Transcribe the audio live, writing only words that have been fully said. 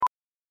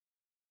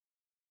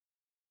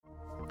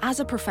As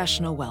a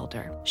professional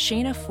welder,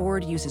 Shayna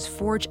Ford uses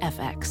Forge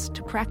FX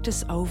to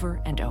practice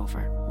over and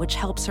over, which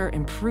helps her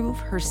improve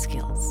her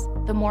skills.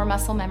 The more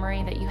muscle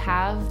memory that you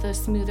have, the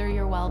smoother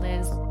your weld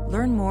is.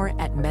 Learn more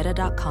at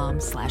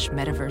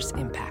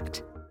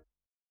meta.com/metaverseimpact.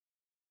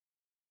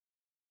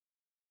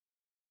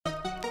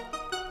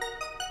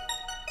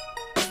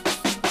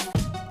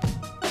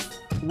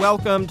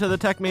 Welcome to the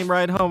Tech Meme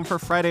Ride Home for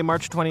Friday,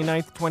 March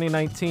 29th,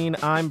 2019.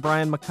 I'm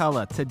Brian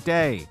McCullough.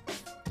 Today,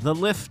 the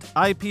Lyft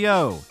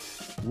IPO.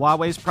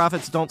 Huawei's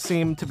profits don't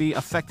seem to be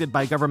affected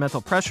by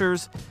governmental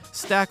pressures.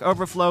 Stack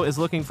Overflow is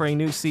looking for a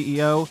new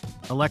CEO.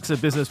 Alexa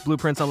Business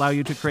Blueprints allow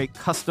you to create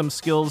custom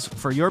skills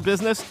for your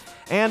business.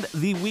 And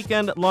the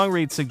weekend long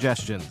read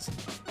suggestions.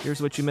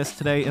 Here's what you missed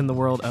today in the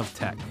world of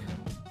tech.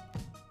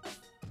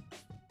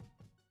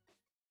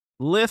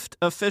 Lyft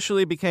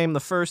officially became the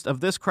first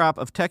of this crop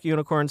of tech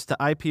unicorns to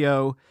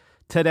IPO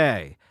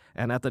today.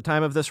 And at the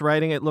time of this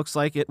writing, it looks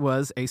like it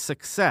was a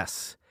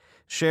success.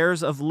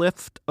 Shares of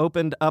Lyft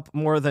opened up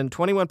more than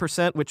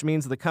 21%, which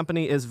means the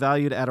company is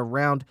valued at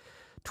around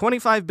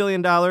 $25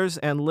 billion,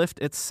 and Lyft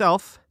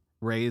itself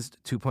raised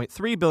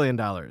 $2.3 billion.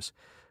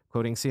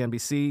 Quoting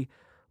CNBC,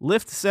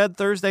 Lyft said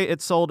Thursday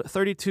it sold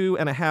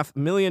 32.5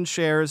 million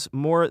shares,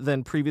 more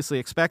than previously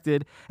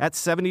expected, at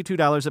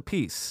 $72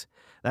 apiece.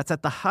 That's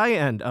at the high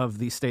end of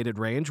the stated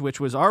range,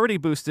 which was already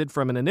boosted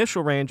from an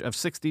initial range of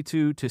 $62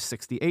 to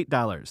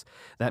 $68.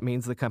 That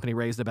means the company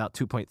raised about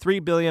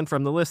 $2.3 billion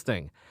from the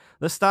listing.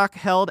 The stock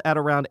held at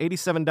around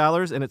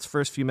 $87 in its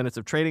first few minutes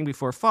of trading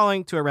before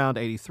falling to around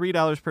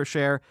 $83 per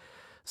share,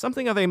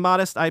 something of a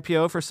modest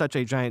IPO for such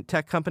a giant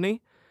tech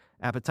company.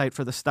 Appetite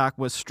for the stock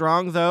was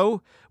strong,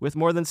 though, with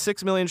more than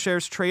 6 million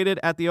shares traded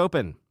at the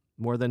open.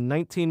 More than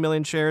 19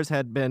 million shares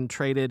had been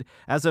traded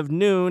as of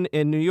noon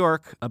in New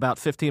York, about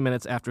 15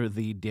 minutes after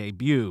the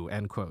debut,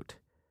 end quote.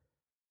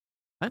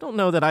 I don't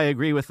know that I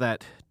agree with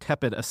that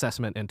tepid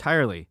assessment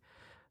entirely,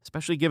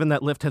 especially given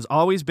that Lyft has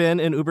always been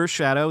in Uber's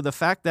shadow. The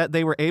fact that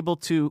they were able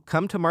to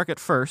come to market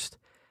first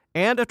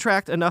and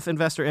attract enough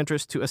investor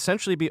interest to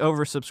essentially be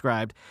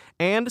oversubscribed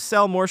and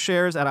sell more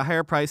shares at a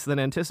higher price than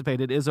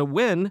anticipated is a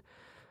win,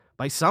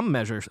 by some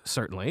measure,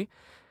 certainly.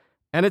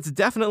 And it's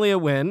definitely a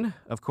win,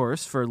 of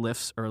course, for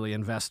Lyft's early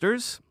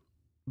investors.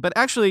 But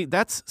actually,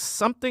 that's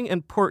something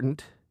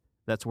important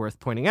that's worth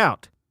pointing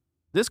out.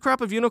 This crop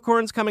of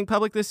unicorns coming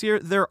public this year,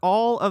 they're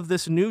all of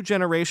this new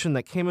generation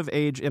that came of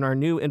age in our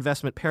new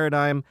investment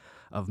paradigm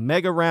of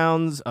mega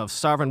rounds, of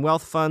sovereign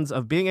wealth funds,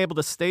 of being able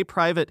to stay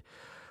private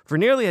for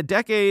nearly a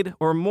decade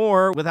or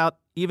more without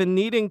even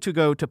needing to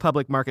go to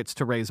public markets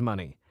to raise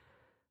money.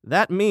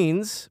 That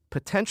means,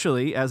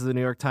 potentially, as the New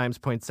York Times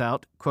points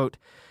out, quote,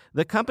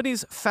 the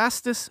company's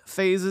fastest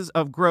phases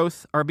of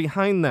growth are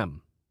behind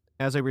them.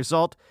 As a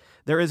result,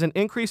 there is an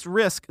increased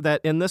risk that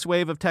in this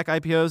wave of tech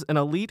IPOs, an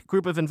elite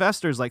group of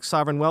investors like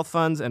sovereign wealth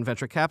funds and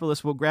venture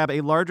capitalists will grab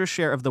a larger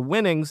share of the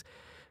winnings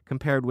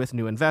compared with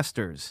new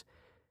investors.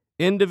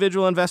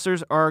 Individual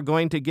investors are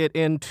going to get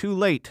in too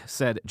late,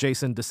 said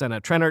Jason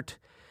DeSena-Trennert,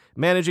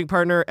 managing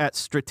partner at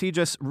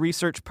Strategis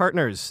Research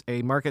Partners,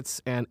 a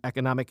markets and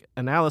economic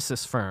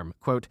analysis firm.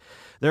 Quote,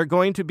 they're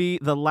going to be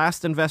the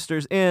last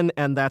investors in,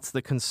 and that's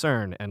the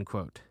concern, end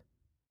quote.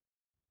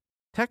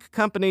 Tech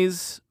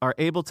companies are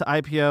able to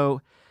IPO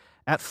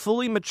at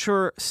fully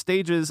mature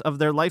stages of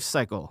their life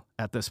cycle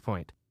at this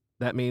point.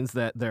 That means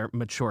that they're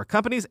mature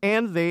companies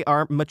and they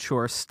are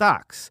mature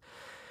stocks.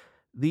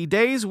 The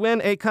days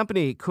when a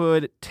company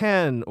could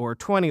 10 or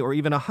 20 or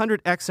even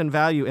 100x in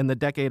value in the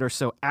decade or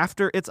so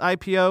after its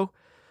IPO,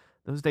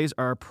 those days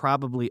are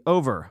probably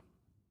over.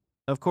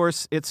 Of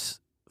course, it's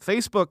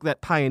Facebook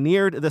that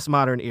pioneered this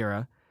modern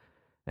era,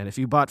 and if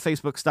you bought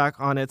Facebook stock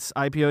on its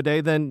IPO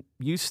day, then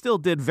you still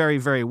did very,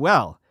 very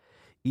well,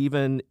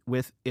 even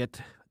with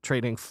it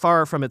trading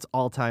far from its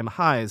all-time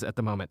highs at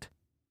the moment.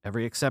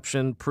 Every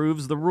exception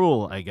proves the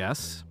rule, I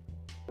guess.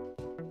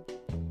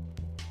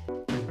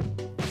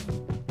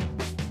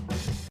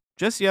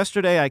 Just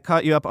yesterday, I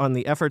caught you up on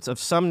the efforts of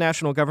some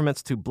national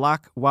governments to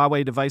block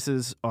Huawei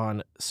devices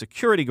on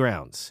security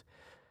grounds.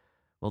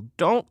 Well,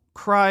 don't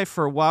cry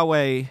for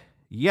Huawei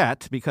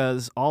yet,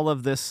 because all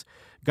of this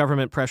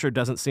government pressure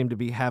doesn't seem to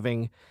be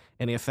having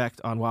any effect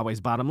on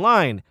Huawei's bottom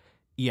line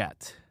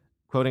yet.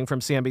 Quoting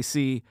from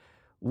CNBC,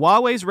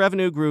 Huawei's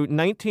revenue grew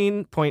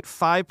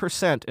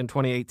 19.5% in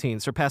 2018,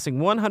 surpassing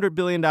 $100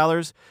 billion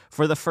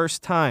for the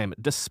first time,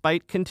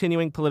 despite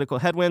continuing political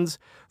headwinds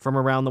from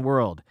around the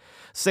world.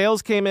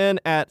 Sales came in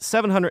at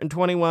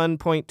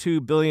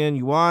 721.2 billion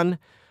yuan,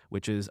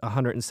 which is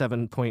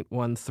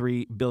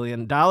 $107.13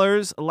 billion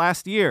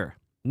last year.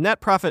 Net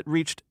profit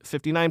reached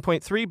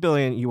 59.3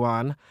 billion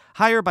yuan,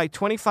 higher by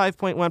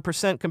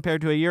 25.1%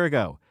 compared to a year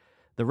ago.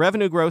 The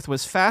revenue growth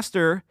was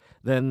faster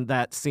than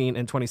that seen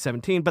in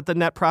 2017, but the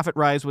net profit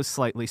rise was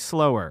slightly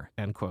slower,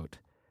 end quote.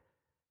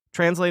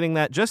 Translating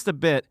that just a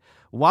bit,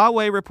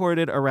 Huawei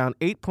reported around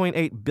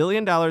 $8.8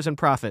 billion in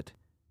profit,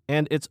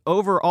 and its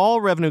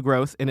overall revenue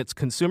growth in its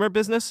consumer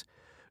business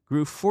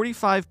grew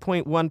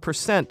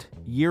 45.1%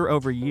 year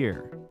over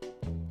year.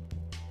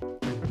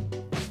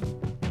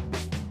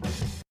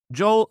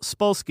 Joel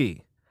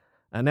Spolsky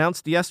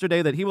announced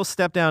yesterday that he will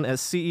step down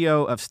as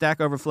CEO of Stack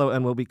Overflow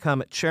and will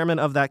become chairman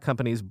of that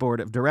company's board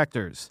of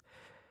directors.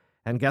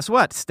 And guess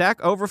what?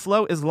 Stack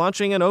Overflow is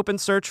launching an open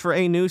search for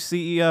a new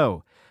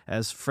CEO.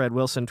 As Fred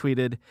Wilson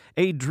tweeted,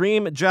 "A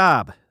dream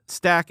job.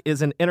 Stack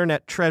is an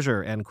internet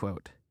treasure," end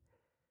quote.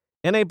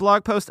 In a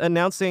blog post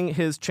announcing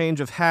his change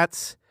of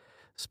hats,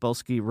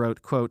 Spolsky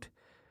wrote, quote,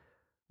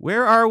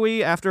 "Where are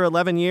we after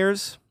 11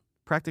 years?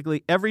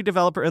 Practically every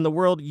developer in the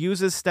world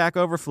uses Stack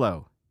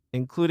Overflow.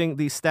 Including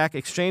the Stack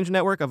Exchange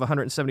network of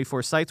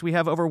 174 sites, we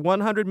have over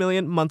 100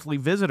 million monthly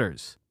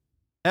visitors.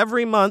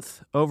 Every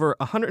month, over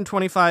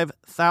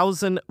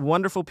 125,000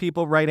 wonderful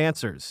people write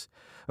answers.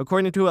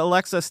 According to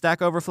Alexa,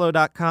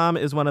 StackOverflow.com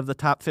is one of the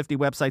top 50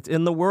 websites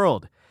in the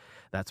world.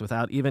 That's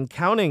without even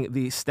counting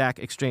the Stack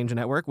Exchange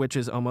network, which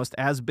is almost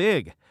as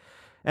big.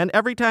 And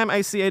every time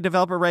I see a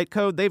developer write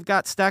code, they've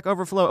got Stack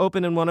Overflow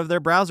open in one of their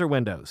browser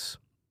windows.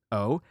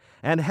 Oh,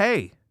 and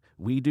hey,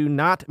 we do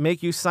not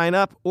make you sign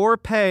up or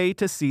pay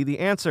to see the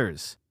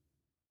answers.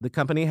 The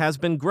company has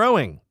been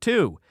growing,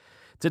 too.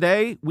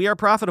 Today, we are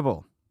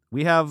profitable.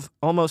 We have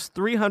almost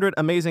 300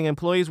 amazing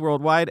employees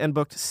worldwide and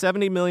booked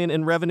 $70 million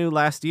in revenue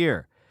last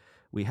year.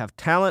 We have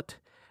talent,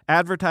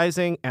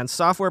 advertising, and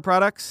software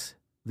products.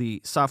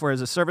 The software as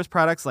a service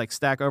products like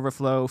Stack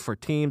Overflow for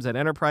teams and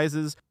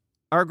enterprises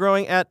are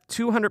growing at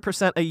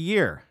 200% a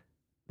year.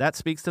 That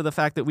speaks to the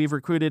fact that we've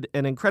recruited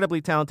an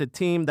incredibly talented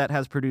team that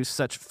has produced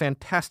such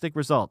fantastic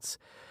results.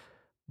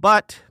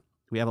 But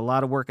we have a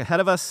lot of work ahead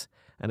of us,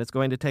 and it's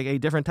going to take a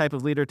different type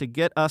of leader to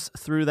get us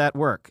through that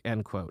work,"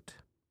 end quote.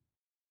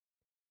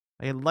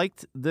 I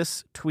liked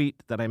this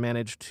tweet that I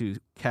managed to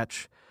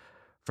catch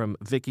from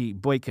Vicky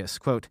Boykis,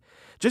 quote,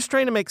 "Just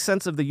trying to make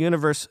sense of the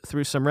universe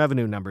through some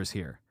revenue numbers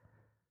here.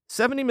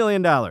 $70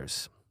 million.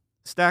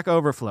 Stack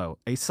Overflow,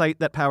 a site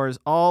that powers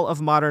all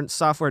of modern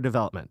software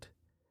development.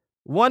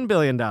 $1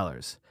 billion.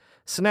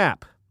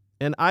 Snap,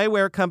 an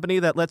eyewear company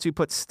that lets you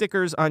put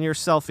stickers on your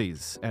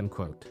selfies," end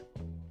quote.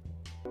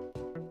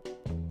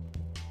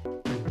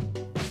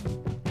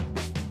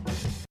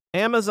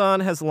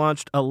 Amazon has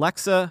launched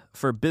Alexa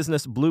for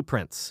Business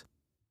Blueprints,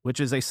 which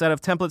is a set of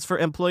templates for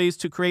employees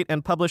to create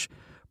and publish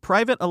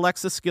private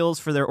Alexa skills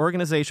for their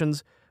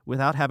organizations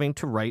without having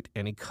to write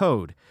any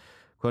code.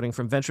 Quoting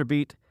from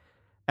VentureBeat,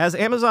 as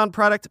Amazon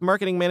product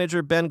marketing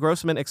manager Ben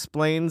Grossman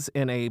explains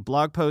in a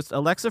blog post,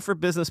 Alexa for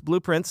Business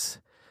Blueprints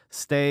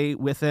stay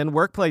within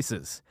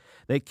workplaces.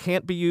 They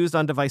can't be used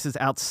on devices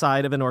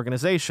outside of an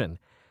organization,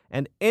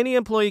 and any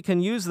employee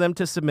can use them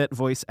to submit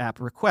voice app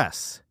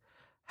requests.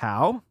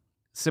 How?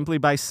 Simply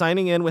by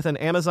signing in with an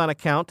Amazon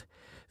account,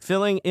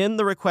 filling in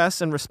the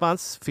requests and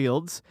response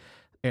fields,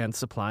 and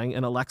supplying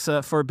an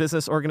Alexa for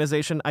Business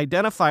Organization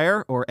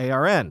identifier, or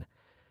ARN.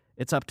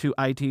 It's up to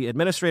IT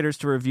administrators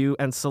to review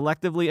and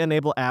selectively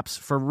enable apps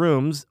for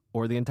rooms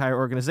or the entire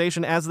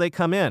organization as they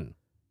come in.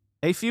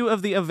 A few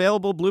of the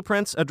available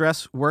blueprints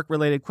address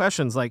work-related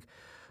questions like,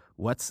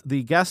 what's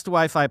the guest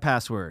Wi-Fi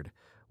password?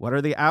 What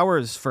are the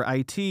hours for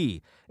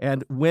IT?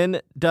 And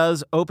when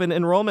does open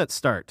enrollment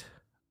start?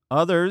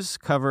 Others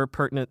cover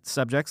pertinent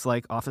subjects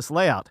like office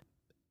layout,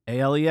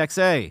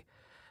 ALEXA,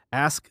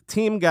 ask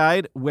Team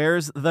Guide,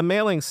 where's the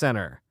mailing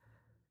center?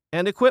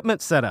 And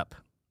equipment setup.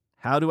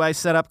 How do I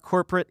set up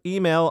corporate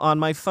email on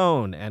my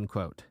phone, end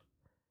quote.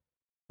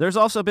 There's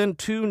also been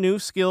 2 new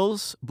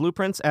skills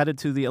blueprints added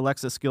to the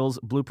Alexa Skills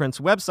Blueprints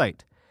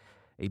website,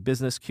 a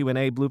business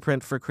Q&A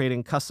blueprint for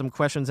creating custom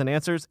questions and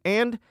answers,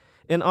 and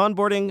an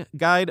onboarding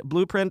guide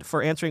blueprint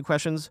for answering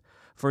questions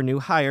for new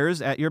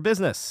hires at your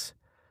business.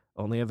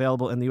 Only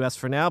available in the U.S.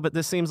 for now, but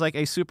this seems like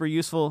a super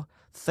useful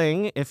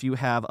thing if you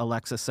have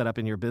Alexa set up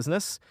in your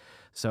business,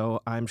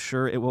 so I'm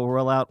sure it will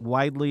roll out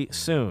widely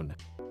soon.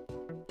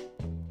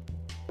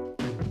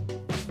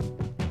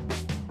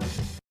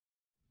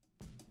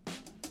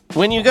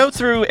 When you go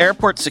through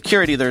airport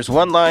security, there's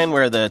one line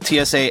where the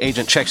TSA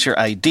agent checks your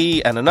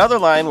ID and another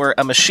line where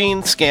a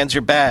machine scans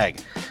your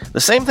bag.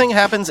 The same thing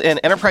happens in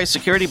enterprise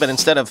security, but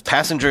instead of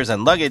passengers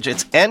and luggage,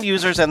 it's end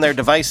users and their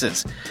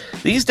devices.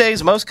 These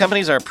days, most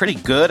companies are pretty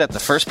good at the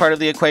first part of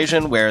the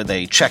equation where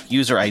they check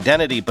user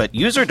identity, but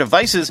user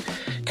devices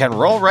can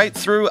roll right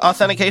through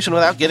authentication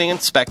without getting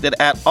inspected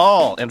at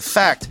all. In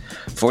fact,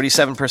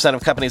 47%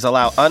 of companies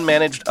allow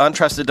unmanaged,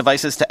 untrusted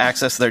devices to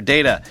access their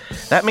data.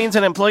 That means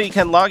an employee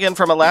can log in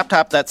from a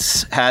laptop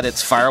that's had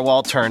its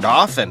firewall turned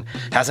off and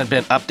hasn't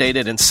been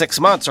updated in 6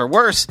 months, or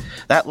worse,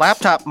 that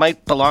laptop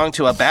might belong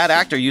to a bad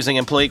actor using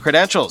employee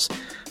credentials.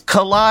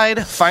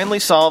 Kolide finally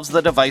solves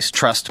the device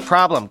trust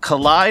problem.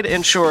 Kolide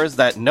ensures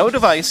that no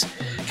device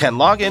can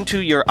log into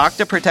your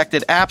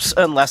Okta-protected apps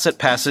unless it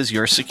passes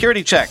your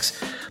security checks.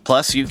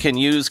 Plus, you can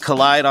use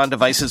Kolide on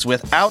devices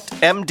without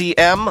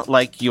MDM,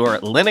 like your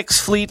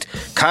Linux fleet,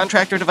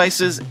 contractor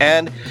devices,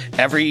 and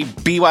every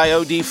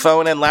BYOD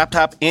phone and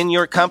laptop in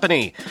your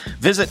company.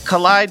 Visit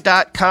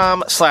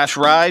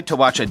Kolide.com/ride to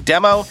watch a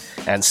demo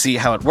and see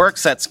how it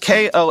works. That's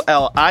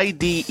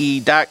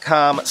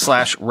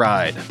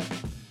KOLIDE.com/ride.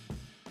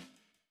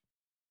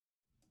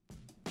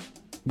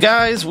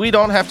 Guys, we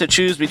don't have to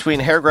choose between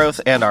hair growth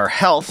and our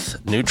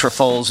health.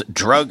 Nutrafol's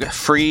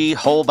drug-free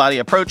whole-body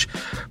approach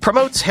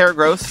promotes hair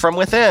growth from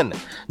within.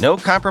 No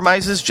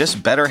compromises,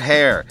 just better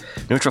hair.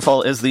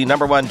 Nutrafol is the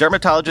 #1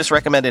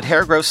 dermatologist-recommended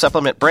hair growth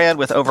supplement brand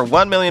with over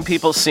 1 million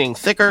people seeing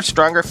thicker,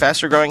 stronger,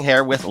 faster-growing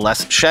hair with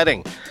less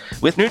shedding.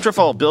 With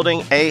Nutrafol,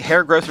 building a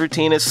hair growth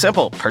routine is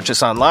simple.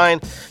 Purchase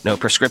online, no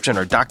prescription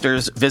or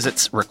doctor's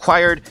visits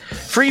required.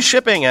 Free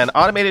shipping and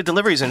automated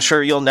deliveries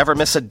ensure you'll never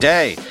miss a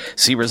day.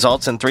 See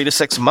results in 3 to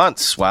 6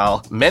 months.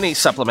 While many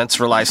supplements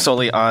rely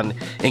solely on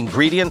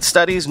ingredient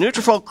studies,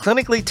 Nutrafol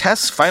clinically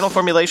tests final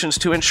formulations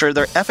to ensure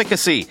their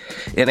efficacy.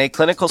 In a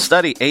clinical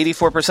study,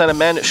 84% of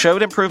men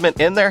showed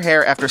improvement in their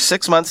hair after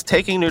 6 months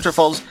taking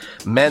Nutrafol's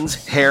men's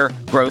hair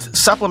growth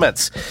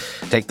supplements.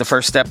 Take the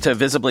first step to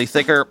visibly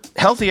thicker,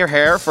 healthier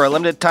hair. For a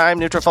limited time,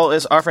 Nutrafol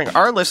is offering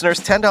our listeners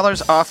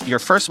 $10 off your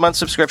first month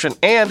subscription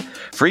and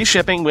free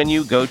shipping when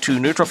you go to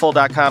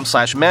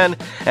Nutrafol.com/men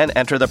and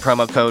enter the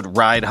promo code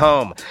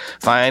RIDEHOME.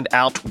 Find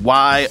out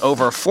why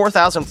over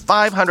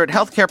 4,500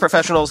 healthcare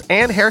professionals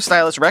and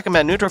hairstylists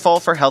recommend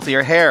Nutrafol for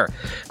healthier hair.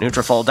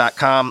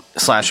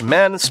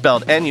 Nutrafol.com/men,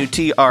 spelled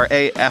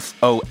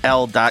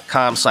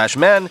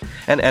Nutrafol.com/men,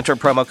 and enter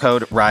promo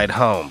code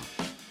RIDEHOME.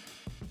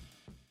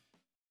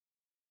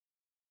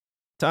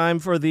 Time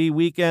for the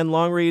weekend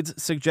long reads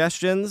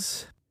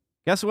suggestions.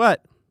 Guess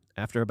what?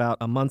 After about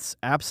a month's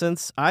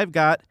absence, I've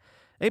got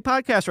a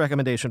podcast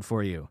recommendation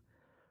for you.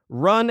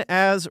 Run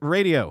As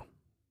Radio.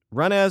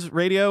 Run As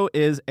Radio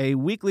is a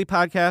weekly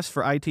podcast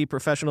for IT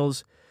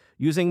professionals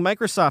using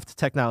Microsoft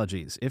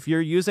technologies. If you're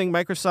using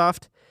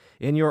Microsoft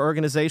in your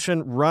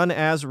organization, Run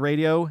As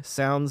Radio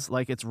sounds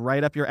like it's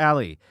right up your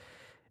alley.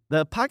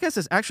 The podcast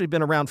has actually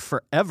been around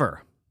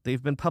forever.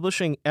 They've been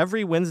publishing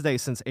every Wednesday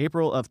since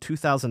April of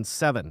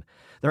 2007.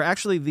 They're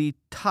actually the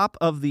top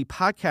of the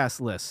podcast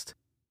list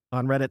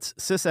on Reddit's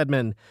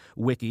sysadmin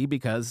wiki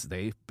because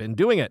they've been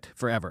doing it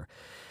forever.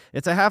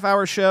 It's a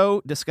half-hour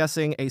show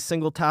discussing a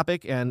single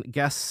topic, and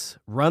guests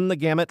run the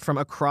gamut from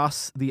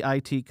across the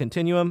IT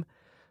continuum.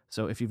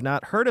 So if you've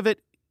not heard of it,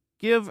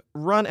 give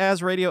Run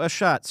As Radio a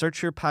shot.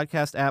 Search your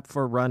podcast app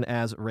for Run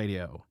As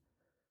Radio.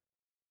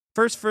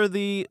 First, for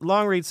the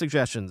long read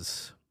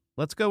suggestions,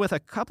 let's go with a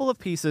couple of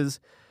pieces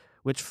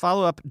which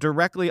follow up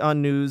directly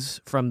on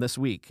news from this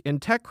week. In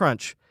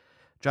TechCrunch,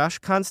 Josh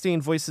Constine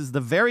voices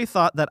the very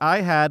thought that I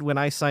had when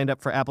I signed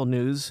up for Apple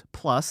News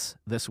Plus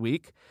this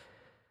week.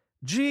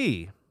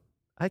 Gee,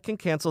 I can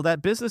cancel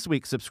that Business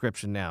Week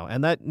subscription now,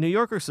 and that New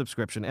Yorker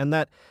subscription, and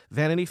that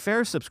Vanity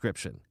Fair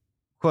subscription.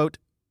 Quote,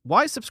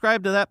 why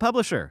subscribe to that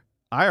publisher?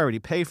 I already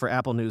pay for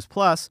Apple News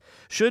Plus,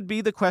 should be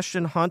the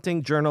question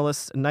haunting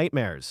journalists'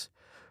 nightmares.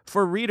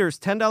 For readers,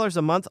 $10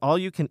 a month, all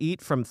you can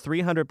eat from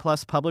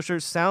 300-plus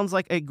publishers sounds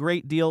like a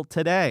great deal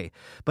today,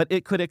 but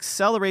it could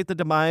accelerate the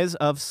demise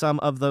of some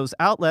of those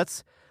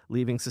outlets,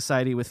 leaving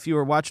society with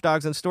fewer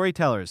watchdogs and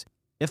storytellers.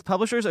 If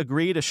publishers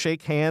agree to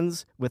shake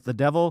hands with the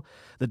devil,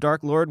 the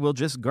Dark Lord will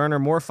just garner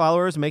more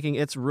followers, making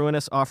its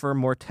ruinous offer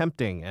more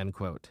tempting, end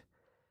quote.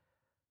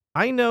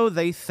 I know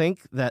they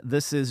think that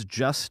this is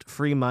just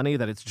free money,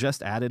 that it's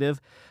just additive,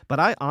 but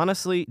I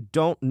honestly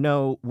don't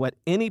know what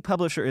any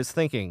publisher is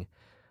thinking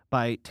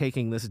by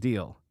taking this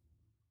deal.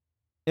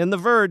 In The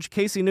Verge,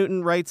 Casey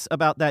Newton writes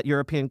about that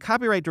European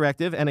copyright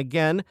directive and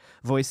again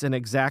voiced an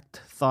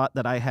exact thought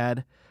that I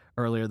had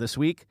earlier this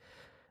week.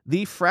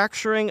 The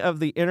fracturing of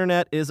the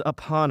internet is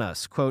upon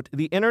us. Quote,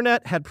 the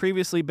internet had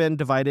previously been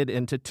divided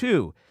into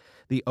two: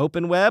 the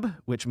open web,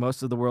 which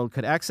most of the world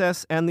could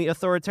access, and the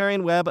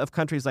authoritarian web of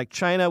countries like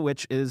China,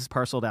 which is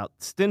parceled out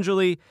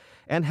stingily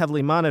and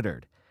heavily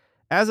monitored.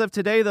 As of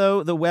today,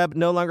 though, the web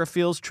no longer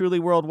feels truly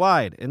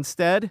worldwide.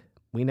 Instead,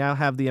 we now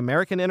have the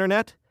American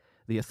internet,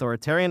 the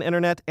authoritarian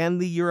internet, and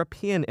the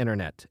European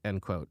internet,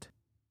 end quote.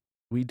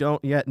 We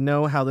don't yet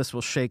know how this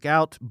will shake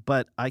out,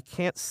 but I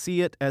can't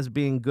see it as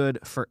being good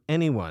for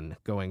anyone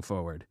going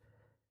forward.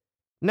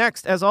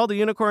 Next, as all the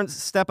unicorns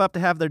step up to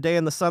have their day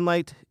in the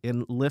sunlight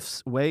in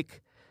Lyft's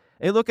wake,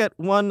 a look at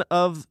one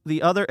of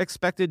the other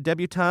expected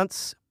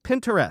debutantes,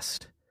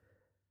 Pinterest.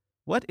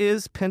 What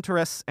is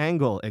Pinterest's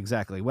angle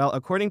exactly? Well,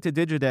 according to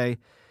Digiday,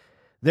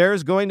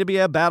 there's going to be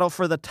a battle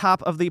for the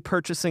top of the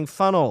purchasing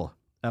funnel,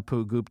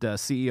 Apu Gupta,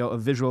 CEO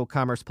of visual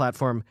commerce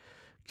platform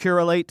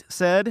Curalate,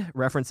 said,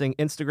 referencing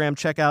Instagram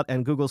checkout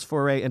and Google's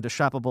foray into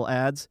shoppable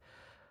ads.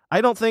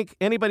 I don't think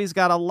anybody's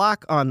got a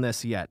lock on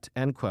this yet,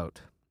 end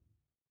quote.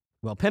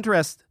 Well,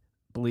 Pinterest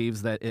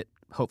believes that it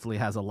hopefully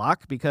has a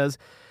lock because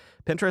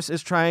Pinterest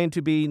is trying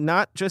to be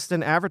not just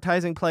an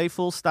advertising play,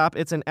 full stop,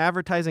 it's an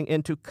advertising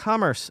into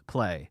commerce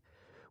play,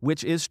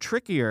 which is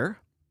trickier,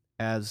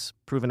 as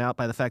proven out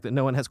by the fact that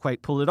no one has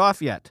quite pulled it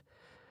off yet,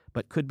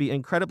 but could be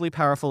incredibly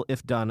powerful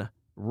if done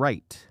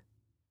right.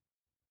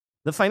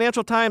 The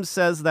Financial Times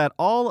says that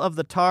all of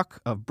the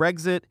talk of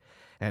Brexit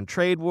and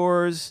trade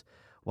wars,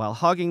 while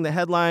hogging the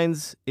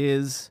headlines,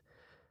 is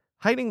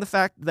hiding the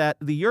fact that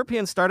the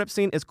European startup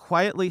scene is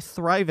quietly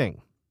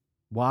thriving.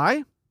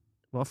 Why?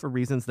 Well, for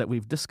reasons that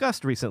we've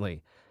discussed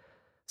recently.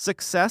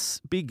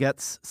 Success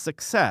begets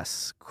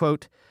success.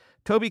 Quote,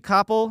 Toby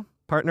Koppel,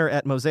 partner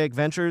at Mosaic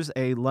Ventures,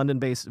 a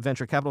London-based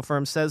venture capital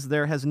firm, says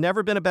there has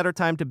never been a better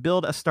time to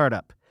build a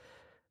startup.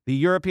 The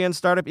European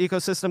startup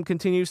ecosystem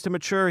continues to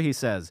mature, he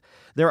says.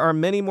 There are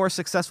many more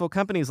successful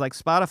companies like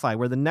Spotify,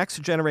 where the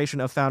next generation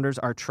of founders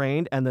are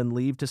trained and then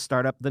leave to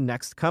start up the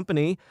next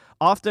company,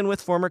 often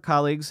with former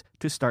colleagues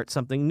to start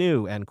something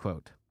new, end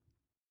quote.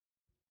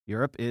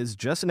 Europe is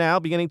just now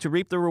beginning to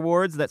reap the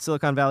rewards that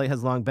Silicon Valley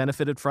has long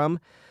benefited from,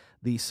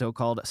 the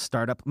so-called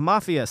startup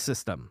mafia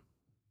system.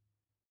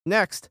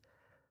 Next,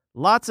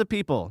 lots of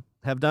people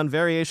have done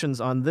variations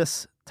on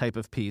this type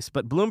of piece,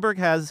 but Bloomberg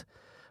has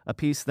a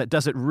piece that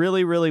does it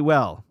really, really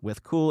well,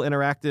 with cool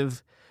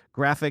interactive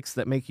graphics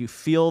that make you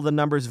feel the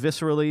numbers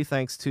viscerally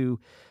thanks to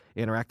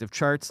interactive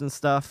charts and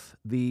stuff.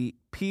 The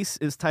piece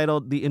is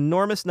titled "The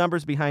Enormous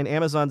Numbers Behind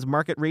Amazon's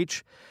Market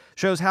Reach,"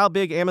 shows how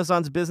big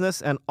Amazon's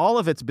business and all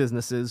of its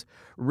businesses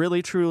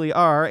really truly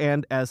are,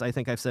 and as I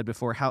think I've said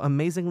before, how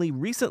amazingly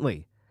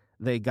recently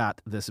they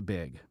got this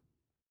big.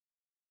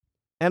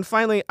 And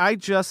finally, I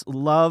just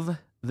love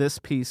this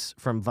piece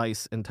from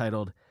Vice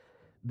entitled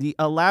 "The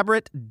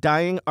Elaborate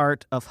Dying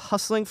Art of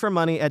Hustling for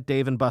Money at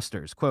Dave &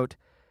 Buster's." Quote,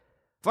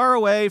 "Far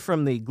away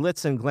from the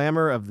glitz and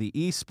glamour of the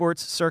esports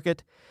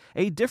circuit,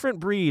 a different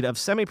breed of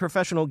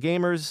semi-professional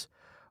gamers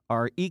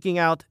are eking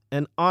out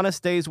an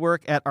honest day's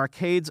work at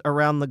arcades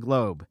around the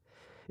globe.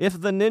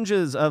 If the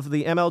ninjas of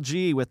the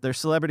MLG with their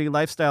celebrity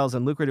lifestyles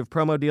and lucrative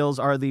promo deals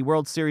are the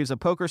World Series of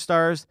Poker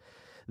stars,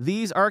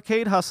 these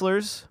arcade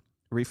hustlers,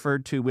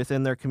 referred to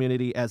within their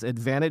community as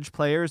advantage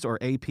players or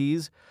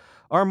APs,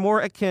 are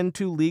more akin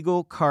to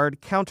legal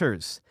card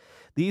counters.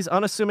 These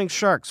unassuming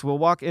sharks will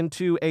walk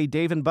into a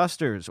Dave &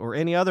 Buster's or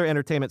any other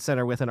entertainment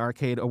center with an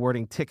arcade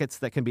awarding tickets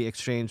that can be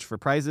exchanged for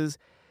prizes,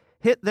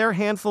 hit their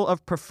handful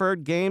of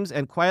preferred games,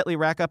 and quietly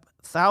rack up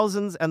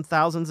thousands and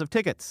thousands of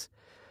tickets.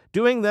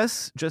 Doing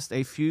this just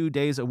a few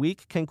days a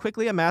week can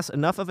quickly amass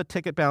enough of a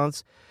ticket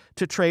balance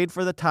to trade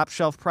for the top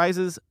shelf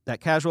prizes that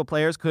casual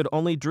players could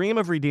only dream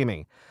of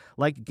redeeming,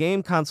 like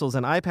game consoles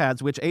and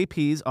iPads, which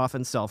APs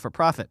often sell for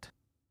profit.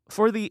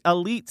 For the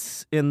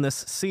elites in this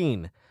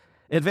scene,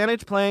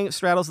 advantage playing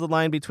straddles the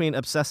line between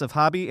obsessive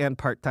hobby and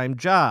part-time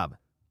job.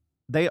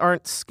 They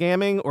aren't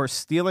scamming or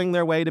stealing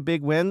their way to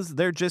big wins.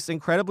 They're just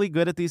incredibly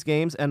good at these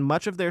games, and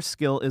much of their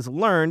skill is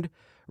learned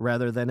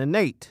rather than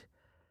innate.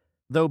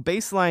 Though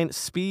baseline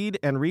speed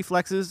and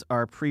reflexes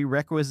are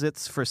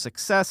prerequisites for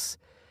success,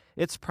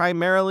 it's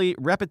primarily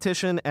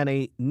repetition and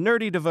a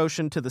nerdy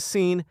devotion to the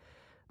scene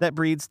that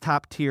breeds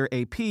top-tier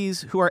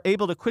APs who are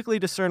able to quickly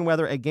discern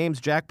whether a game's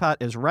jackpot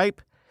is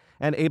ripe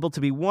and able to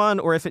be won,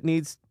 or if it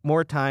needs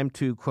more time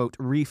to, quote,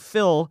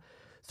 refill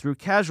through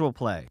casual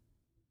play.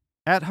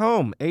 At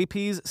home,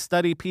 APs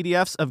study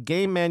PDFs of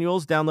game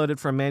manuals downloaded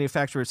from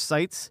manufacturers'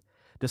 sites,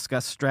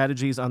 discuss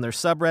strategies on their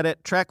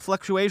subreddit, track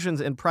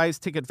fluctuations in prize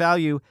ticket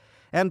value,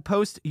 and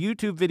post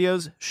YouTube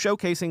videos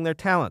showcasing their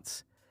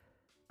talents.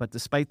 But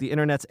despite the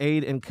internet's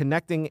aid in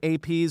connecting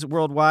APs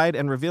worldwide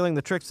and revealing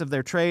the tricks of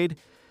their trade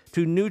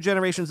to new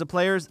generations of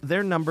players,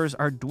 their numbers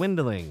are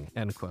dwindling,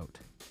 end quote.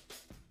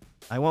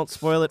 I won't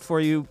spoil it for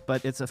you,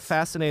 but it's a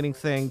fascinating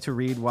thing to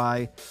read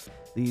why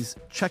these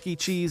Chuck E.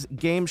 Cheese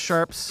game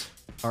sharps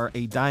are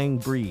a dying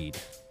breed.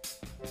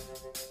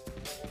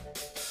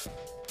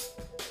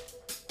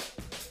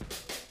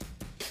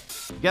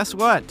 Guess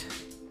what?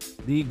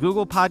 The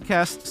Google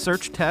Podcast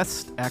search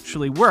test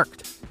actually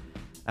worked.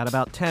 At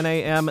about 10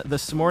 a.m.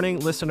 this morning,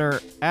 listener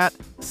at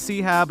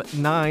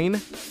Chab9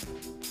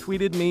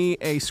 tweeted me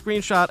a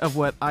screenshot of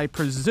what I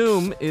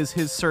presume is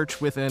his search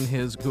within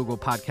his Google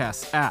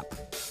Podcasts app.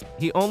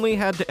 He only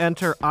had to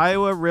enter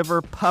Iowa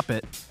River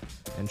Puppet,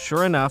 and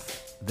sure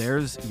enough,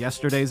 there's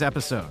yesterday's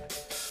episode.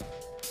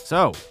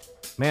 So,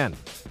 man,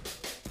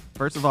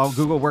 first of all,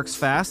 Google works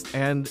fast,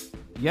 and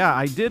yeah,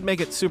 I did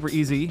make it super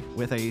easy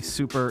with a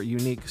super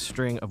unique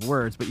string of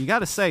words, but you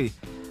gotta say,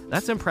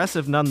 that's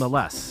impressive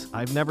nonetheless.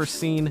 I've never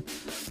seen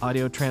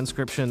audio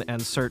transcription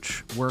and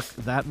search work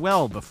that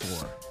well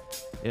before.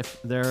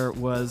 If there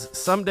was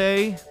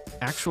someday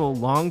actual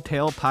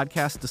long-tail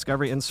podcast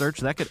discovery and search,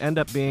 that could end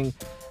up being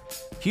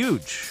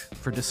huge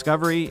for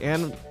discovery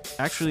and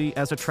actually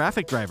as a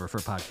traffic driver for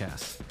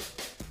podcasts.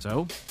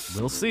 So,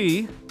 we'll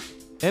see.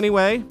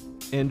 Anyway,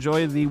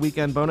 enjoy the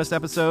weekend bonus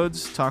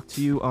episodes. Talk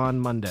to you on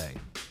Monday.